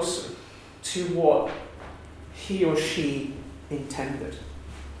closer to what he or she intended.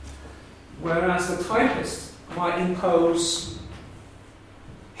 Whereas the typist might impose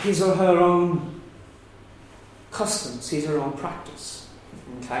his or her own customs, his or her own practice.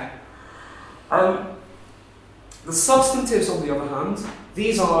 Okay? The substantives, on the other hand,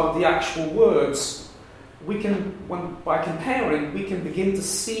 these are the actual words. By comparing, we can begin to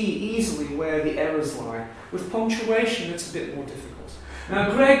see easily where the errors lie. With punctuation, it's a bit more difficult. Now,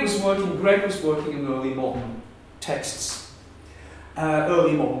 Greg was working in early modern texts,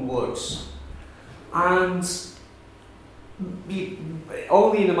 early modern words, and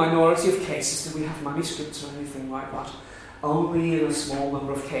only in a minority of cases do we have manuscripts or anything like that. Only in a small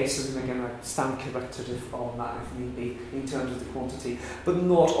number of cases, and again I stand corrected on that if need be, in terms of the quantity. But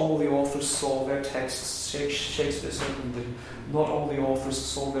not all the authors saw their texts, Shakespeare certainly didn't, not all the authors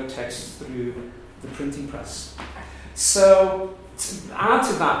saw their texts through the printing press. So, to add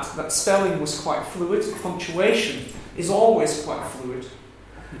to that spelling was quite fluid, punctuation is always quite fluid.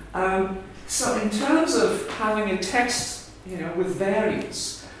 So in terms of having a text, with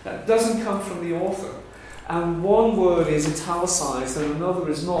variants, that doesn't come from the author, and one word is italicized and another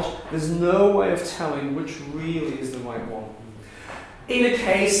is not, there's no way of telling which really is the right one. In a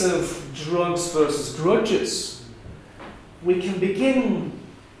case of drugs versus grudges, we can begin,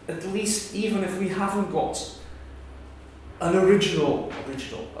 at least even if we haven't got an original,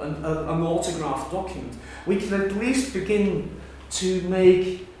 an autographed document, we can at least begin to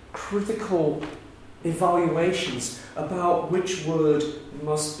make critical evaluations about which word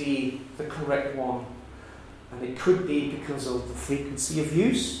must be the correct one. And it could be because of the frequency of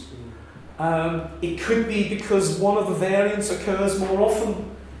use. It could be because one of the variants occurs more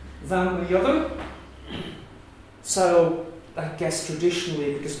often than the other. So, I guess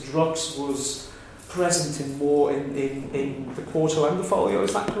traditionally, because drugs was present in the quarto and the folio,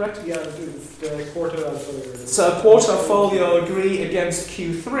 is that correct? Yeah, the quarto and folio. So quarto folio agree against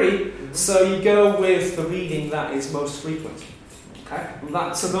Q3, so you go with the reading that is most frequent. Okay? And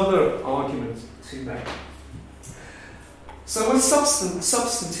that's another argument to make. So with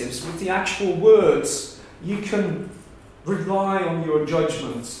substantives, with the actual words, you can rely on your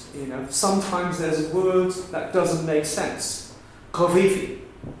judgment. Sometimes there's a word that doesn't make sense. Covivi,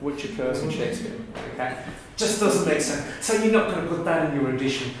 which occurs in Shakespeare. Okay? Just doesn't make sense. So you're not going to put that in your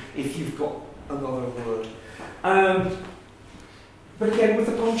edition if you've got another word. But again, with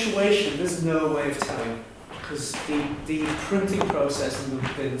the punctuation, there's no way of telling, because the printing process and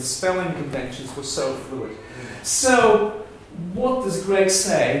the spelling conventions were so fluid. So, what does Greg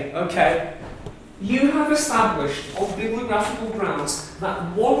say? Okay, you have established on bibliographical grounds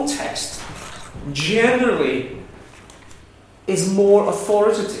that one text generally is more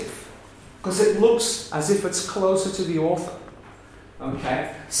authoritative because it looks as if it's closer to the author.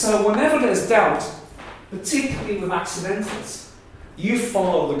 Okay? So whenever there's doubt, particularly with accidentals, you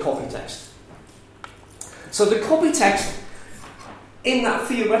follow the copy text. So the copy text in that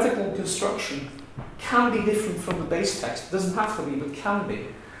theoretical construction can be different from the base text. It doesn't have to be, but can be.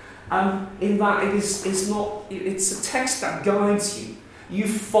 In that it's a text that guides you. You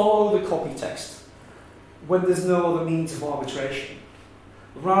follow the copy text when there's no other means of arbitration,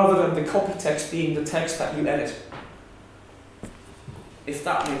 rather than the copy text being the text that you edit. If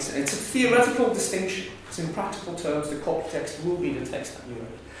that makes sense. It's a theoretical distinction, because in practical terms the copy text will be the text that you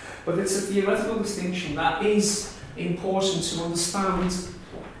edit. But it's a theoretical distinction that is important to understand,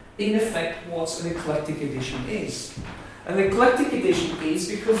 in effect, what an eclectic edition is. An eclectic edition is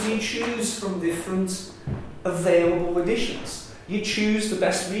because you choose from different available editions. You choose the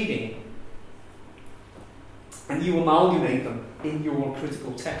best reading and you amalgamate them in your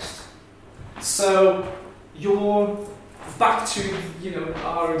critical text. So you're back to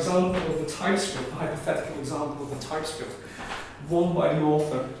our example of the TypeScript, the hypothetical example of the TypeScript, one by the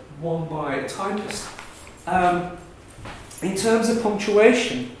author, one by a typist. In terms of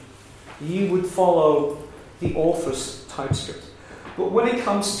punctuation, you would follow the author's TypeScript. But when it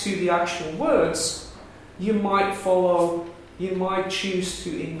comes to the actual words, you might choose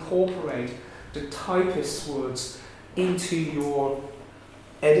to incorporate the typist's words into your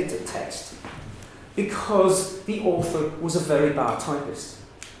edited text, because the author was a very bad typist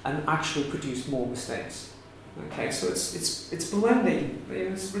and actually produced more mistakes. Okay, so it's blending.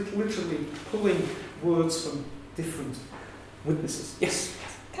 It's literally pulling words from different witnesses. Yes?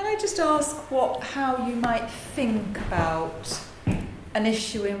 Can I just ask how you might think about an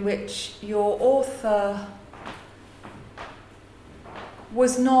issue in which your author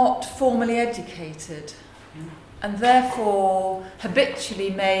was not formally educated and therefore habitually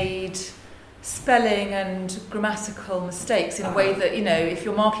made spelling and grammatical mistakes in a way that, if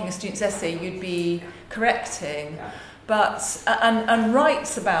you're marking a student's essay, you'd be correcting, but and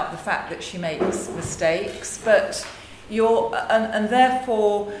writes about the fact that she makes mistakes, but and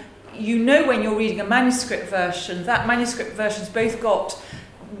therefore when you're reading a manuscript version, that manuscript version's both got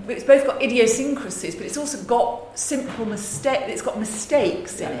idiosyncrasies, but it's also got simple mistakes. It's got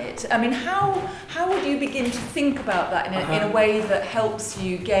mistakes in it. I mean, how would you begin to think about that in a way that helps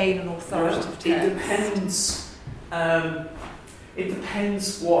you gain an authoritative text? It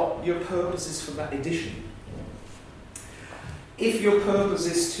depends what your purpose is for that edition. If your purpose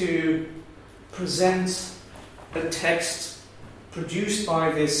is to present a text produced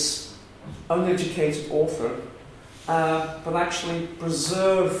by this uneducated author, but actually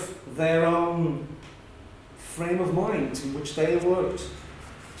preserve their own frame of mind in which they worked,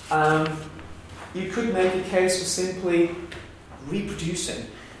 you could make a case for simply reproducing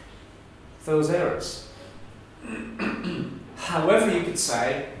those errors. However, you could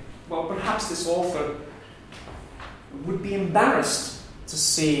say, well, perhaps this author would be embarrassed to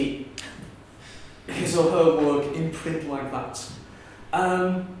see his or her work in print like that.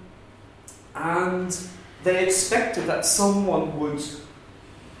 And they expected that someone would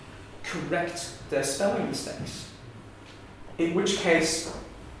correct their spelling mistakes. In which case,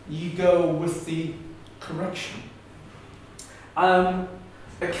 you go with the correction. A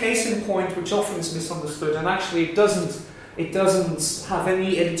case in point which often is misunderstood, and actually it doesn't have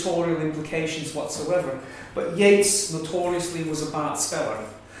any editorial implications whatsoever, but Yeats notoriously was a bad speller.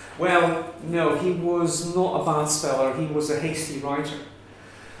 Well, no, he was not a bad speller, he was a hasty writer.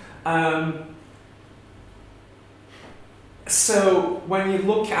 So when you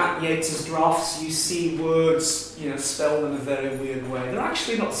look at Yeats's drafts, you see words, spelled in a very weird way. They're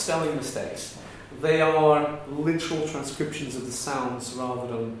actually not spelling mistakes. They are literal transcriptions of the sounds rather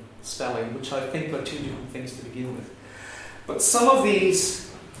than spelling, which I think are two different things to begin with. But some of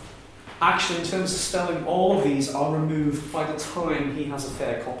these, actually in terms of spelling, all of these are removed by the time he has a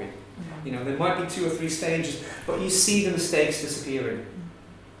fair copy. There might be 2 or 3 stages, but you see the mistakes disappearing.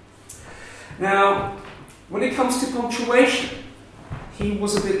 Now, when it comes to punctuation, he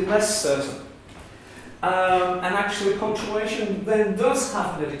was a bit less certain. And actually punctuation then does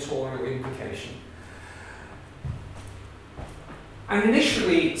have an editorial implication. And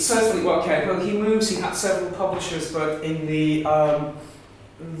initially, certainly, he had several publishers, but in the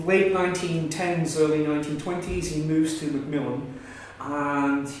late 1910s, early 1920s, he moves to Macmillan,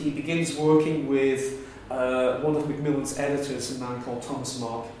 and he begins working with one of Macmillan's editors, a man called Thomas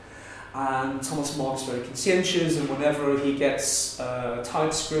Mark. And Thomas Mark's very conscientious, and whenever he gets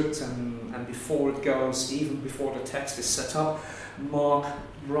TypeScript and before it goes, even before the text is set up, Mark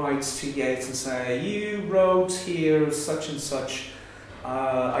writes to Yeats and say, you wrote here such and such,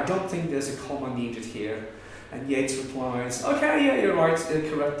 I don't think there's a comma needed here. And Yeats replies, okay, yeah, you're right,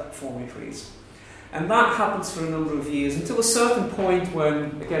 correct that for me, please. And that happens for a number of years, until a certain point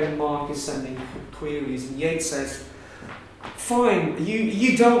when, again, Mark is sending queries, and Yeats says, fine,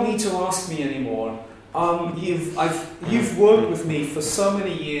 you don't need to ask me anymore. You've worked with me for so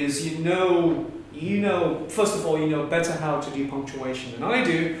many years, you know, first of all, you know better how to do punctuation than I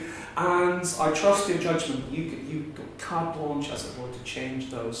do, and I trust your judgment. You got carte blanche, as it were, to change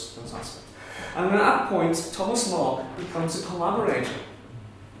those aspects. And at that point, Thomas Mark becomes a collaborator.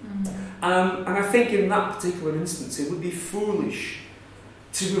 And I think in that particular instance, it would be foolish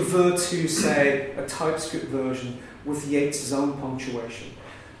to revert to, say, a TypeScript version with Yeats' own punctuation,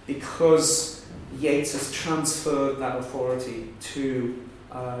 because Yeats has transferred that authority to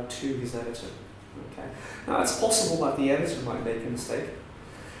his editor. Okay. Now, it's possible that the editor might make a mistake,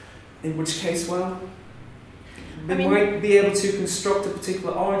 in which case, well, they might be able to construct a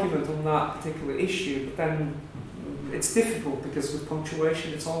particular argument on that particular issue, but then it's difficult, because with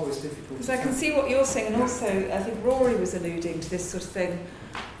punctuation it's always difficult. Because I can see what you're saying, and also I think Rory was alluding to this sort of thing,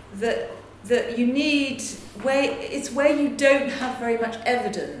 that you need where you don't have very much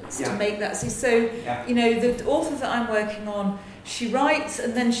evidence to make that. So you know, the author that I'm working on, she writes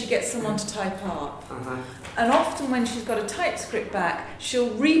and then she gets someone to type up. And often when she's got a TypeScript back,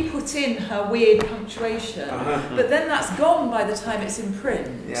 she'll re-put in her weird punctuation, but then that's gone by the time it's in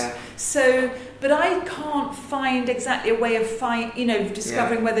print. So, but I can't find exactly a way of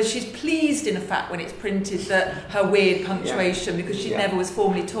discovering whether she's pleased in fact when it's printed that her weird punctuation, because she never was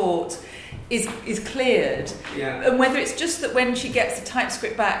formally taught, is cleared. And whether it's just that when she gets the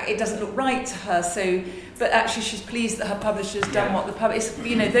TypeScript back, it doesn't look right to her, so, but actually she's pleased that her publisher's done what the publisher,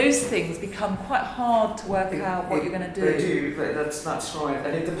 you know, those things become quite hard to work out what you're going to do. They do, that's right.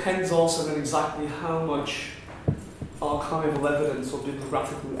 And it depends also on exactly how much archival evidence or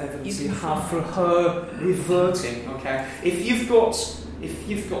bibliographical evidence you have for her reverting. Okay, if you've got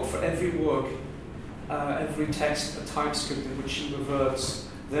for every work, every text a TypeScript in which she reverts,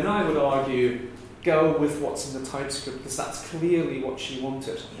 then I would argue go with what's in the TypeScript, because that's clearly what she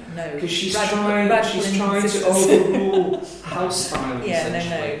wanted. No, because she's trying to overrule house style.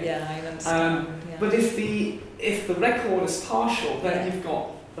 Essentially. I understand. But if the record is partial, then you've got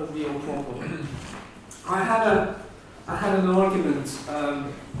a real problem. I had an argument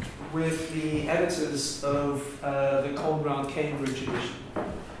with the editors of the Conrad Cambridge edition.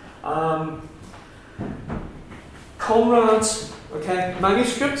 Conrad,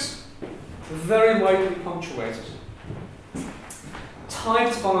 manuscripts, very lightly punctuated.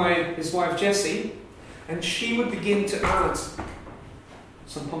 Typed by his wife Jessie, and she would begin to add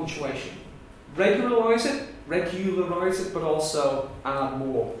some punctuation. Regularize it, but also add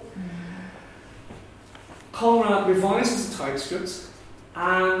more. Conrad revises the TypeScript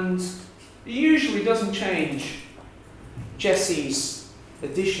and usually doesn't change Jessie's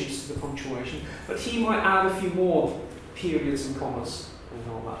additions to the punctuation, but he might add a few more periods and commas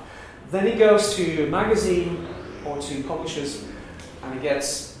and all that. Then he goes to a magazine or to publishers and he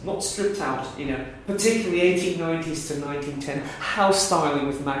gets not stripped out, particularly 1890s to 1910, house styling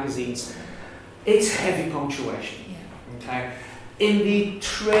with magazines. It's heavy punctuation. Okay. In the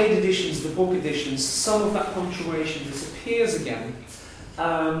trade editions, the book editions, some of that punctuation disappears again,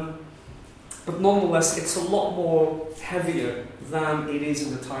 but nonetheless it's a lot more heavier than it is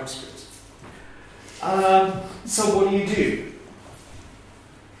in the TypeScript. So what do?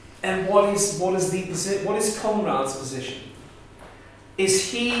 And what is Conrad's position?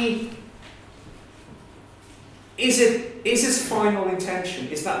 Is his final intention,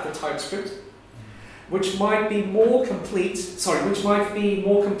 is that the TypeScript? Which might be more complete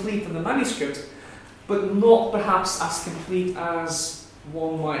than the manuscript, but not perhaps as complete as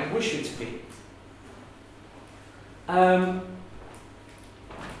one might wish it to be.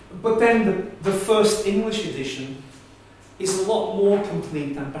 But then the first English edition is a lot more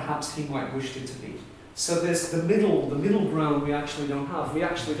complete than perhaps he might wish it to be. So there's the middle ground we actually don't have. We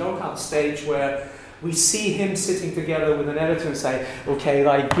actually don't have a stage where we see him sitting together with an editor and say, okay,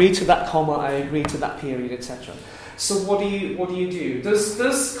 I agree to that comma, I agree to that period, etc. So what do you do?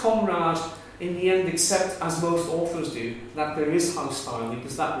 Does Conrad in the end accept, as most authors do, that there is house styling,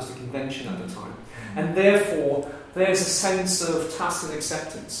 because that was the convention at the time, and therefore there's a sense of tacit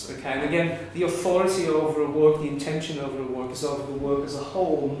acceptance. Okay, and again, the authority over a work, the intention over a work, is over the work as a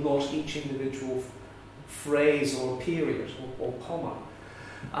whole, not each individual phrase or period or comma.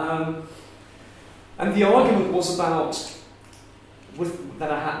 And the argument was that I had with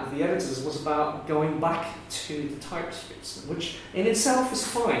the editors was about going back to the TypeScripts, which in itself is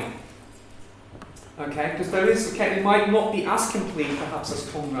fine. Okay, because it might not be as complete perhaps as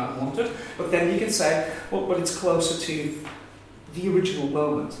Conrad wanted, but then you can say, well, but it's closer to the original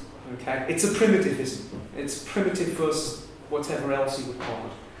moment. Okay, it's a primitivism. It's primitive versus whatever else you would call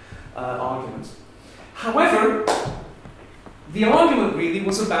it argument. However, the argument really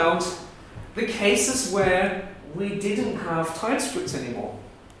was about the cases where we didn't have TypeScripts anymore.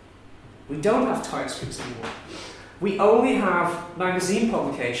 We don't have TypeScripts anymore. We only have magazine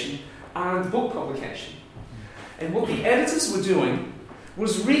publication and book publication. And what the editors were doing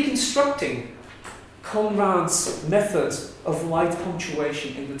was reconstructing Conrad's method of light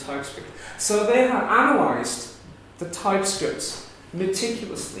punctuation in the TypeScript. So they had analysed the TypeScripts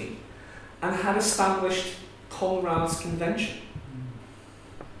meticulously and had established Conrad's convention.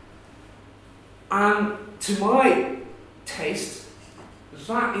 And to my taste,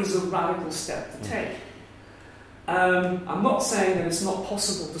 that is a radical step to take. I'm not saying that it's not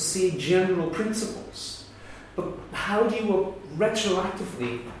possible to see general principles, but how do you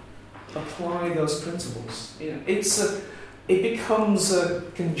retroactively apply those principles? You know, it becomes a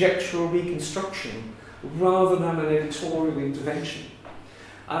conjectural reconstruction rather than an editorial intervention.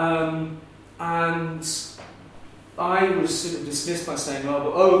 And I was sort of dismissed by saying,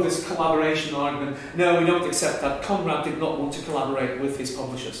 this collaboration argument, no, we don't accept that. Conrad did not want to collaborate with his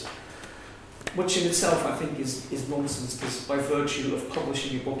publishers. Which in itself I think is nonsense, because by virtue of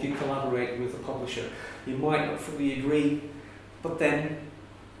publishing a book you collaborate with a publisher. You might not fully agree, but then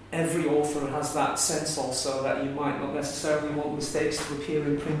every author has that sense also that you might not necessarily want mistakes to appear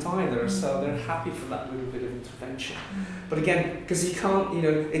in print either, so they're happy for that little bit of intervention. But again, because you can't,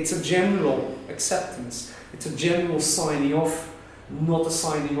 it's a general acceptance, it's a general signing off, not a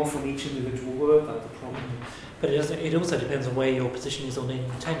signing off on each individual word that the problem is. But it also depends on where your position is on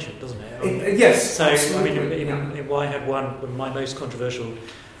intention, doesn't it? Yes. So, absolutely. I had one of my most controversial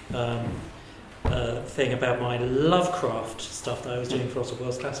thing about my Lovecraft stuff that I was doing for Oxford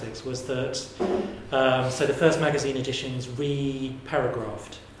World's Classics was that so the first magazine editions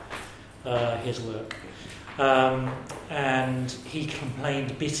re-paragraphed his work. And he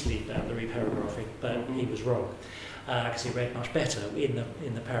complained bitterly about the re-paragraphing, but he was wrong. Because he read much better in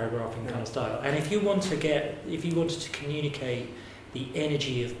the paragraphing kind of style. And if you wanted to communicate the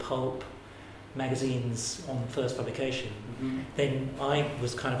energy of pulp magazines on first publication, then I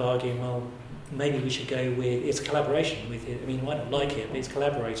was kind of arguing, well, maybe we should go with it's a collaboration with it. I mean, why not like it? But it's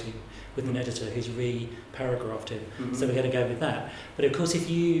collaborating with an editor who's re-paragraphed it. So we're going to go with that. But of course, if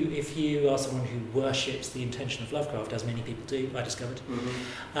you are someone who worships the intention of Lovecraft, as many people do, I discovered,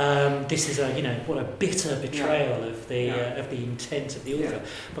 this is what a bitter betrayal of the intent of the author. Yeah.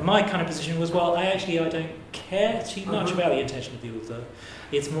 But my kind of position was, well, I don't care too much about the intention of the author.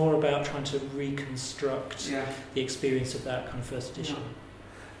 It's more about trying to reconstruct the experience of that kind of first edition.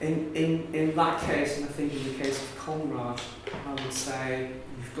 Yeah. In that case, and I think in the case of Conrad, I would say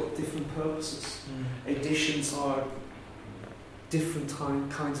you've got different purposes. Editions are different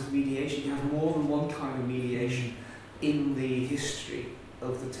kinds of mediation. You have more than one kind of mediation in the history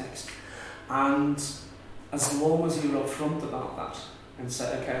of the text. And as long as you're upfront about that and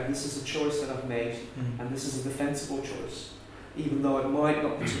say, okay, this is a choice that I've made, and this is a defensible choice, even though it might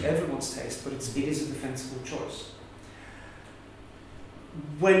not be to everyone's taste, but it is a defensible choice.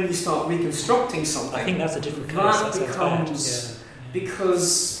 When you start reconstructing something, I think that's a different case. That becomes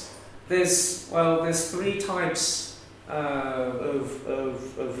because there's three types of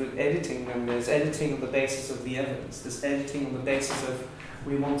editing, and there's editing on the basis of the evidence. There's editing on the basis of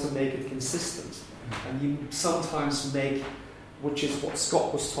we want to make it consistent, and you sometimes make, which is what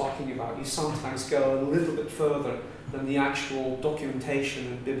Scott was talking about. You sometimes go a little bit further than the actual documentation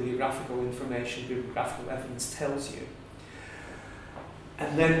and bibliographical information, bibliographical evidence tells you.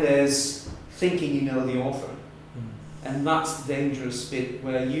 And then there's thinking you know the author. And that's the dangerous bit,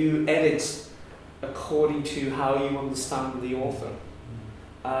 where you edit according to how you understand the author.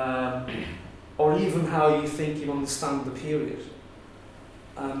 Or even how you think you understand the period.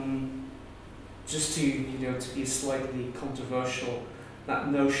 Just to be slightly controversial, that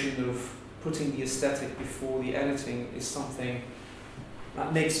notion of putting the aesthetic before the editing is something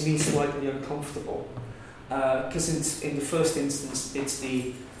that makes me slightly uncomfortable. Because in the first instance, it's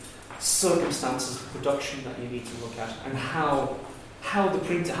the circumstances of production that you need to look at, and how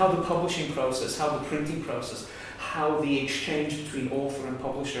the publishing process, how the printing process, how the exchange between author and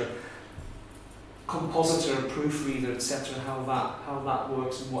publisher, compositor, proofreader, etc., how that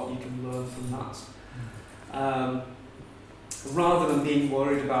works and what you can learn from that. Rather than being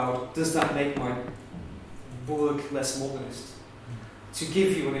worried about, does that make my work less modernist? To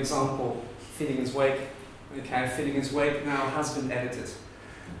give you an example, Finnegan's Wake. Okay, Finnegan's Wake now has been edited,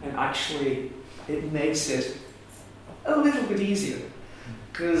 and actually it makes it a little bit easier,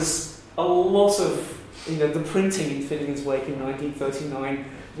 because a lot of the printing in Finnegan's Wake in 1939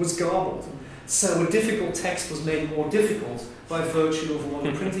 was garbled. So a difficult text was made more difficult by virtue of a lot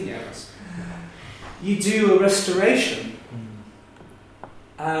of printing errors. You do a restoration,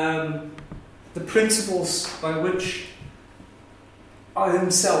 the principles by which are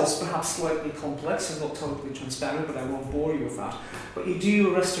themselves perhaps slightly complex and not totally transparent, but I won't bore you with that. But you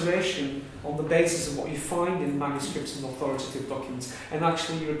do a restoration on the basis of what you find in manuscripts and authoritative documents, and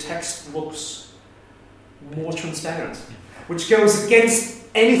actually your text looks more transparent, which goes against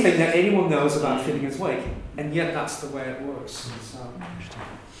anything that anyone knows about Finnegan's Wake, and yet that's the way it works. So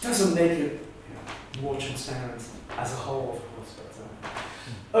it doesn't make it more transparent as a whole, of course.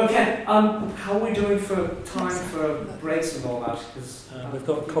 But, okay, how are we doing for time for breaks and all that? We've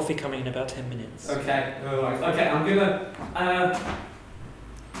got coffee coming in about 10 minutes. Okay, all right. Okay, I'm gonna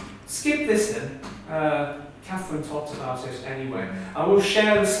skip this then. Catherine talked about it anyway. I will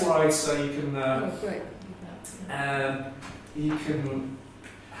share the slides so you can you can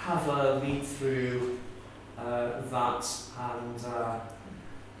have a read through that, and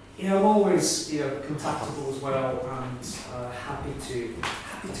I'm always contactable as well, and happy to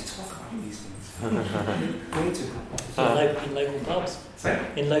talk about these things. Way too happy. In local pubs. Sorry?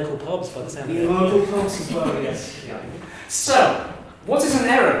 In local pubs, by the sound of it. In local pubs as well, yes. Yeah. So, what is an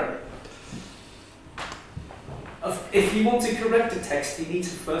error? If you want to correct a text, you need to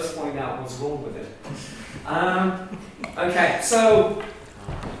first find out what's wrong with it. Okay, so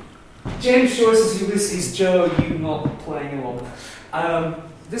James Joyce's Ulysses. Joe, you not playing along.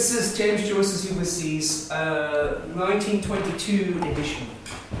 This is James Joyce's Ulysses, 1922 edition.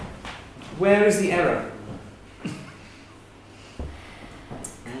 Where is the error?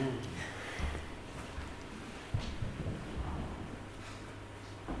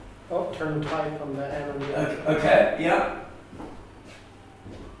 Oh, turn type on the error. Okay, yeah.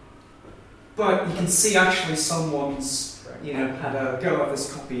 But you can see actually someone's, had a go at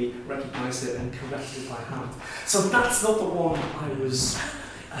this copy, recognised it, and corrected it by hand. So that's not the one I was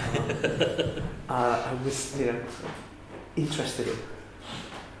interested in.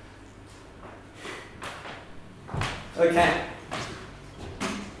 Okay.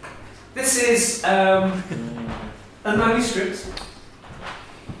 This is a manuscript